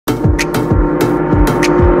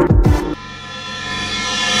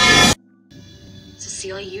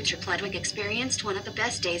Cecilie Uttrup Ludwig experienced one of the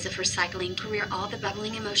best days of her cycling career. All the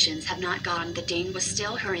bubbling emotions have not gone. The Dane was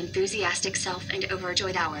still her enthusiastic self and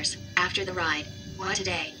overjoyed hours after the ride. What a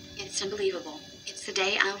day. It's unbelievable. It's the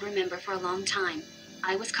day I'll remember for a long time.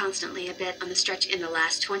 I was constantly a bit on the stretch in the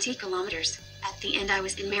last 20 kilometers. At the end I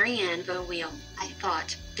was in Marianne Vaux wheel. I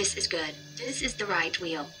thought, this is good. This is the right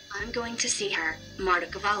wheel. I'm going to see her, Marta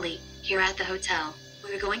here at the hotel.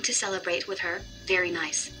 We're going to celebrate with her. Very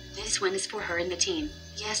nice. This win is for her and the team.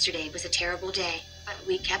 Yesterday was a terrible day, but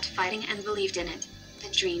we kept fighting and believed in it. The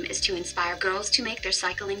dream is to inspire girls to make their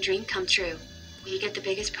cycling dream come true. We get the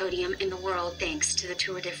biggest podium in the world thanks to the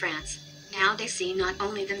Tour de France. Now they see not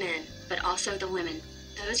only the men, but also the women.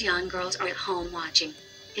 Those young girls are at home watching.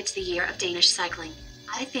 It's the year of Danish cycling.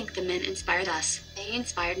 I think the men inspired us. They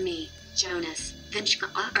inspired me, Jonas,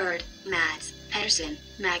 Vinchka Erd, Mads, Pedersen,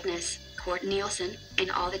 Magnus, Kort Nielsen,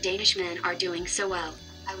 and all the Danish men are doing so well.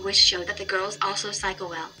 I wish show that the girls also cycle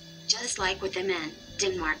well. Just like with the men,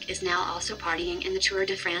 Denmark is now also partying in the Tour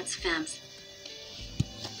de France Femmes.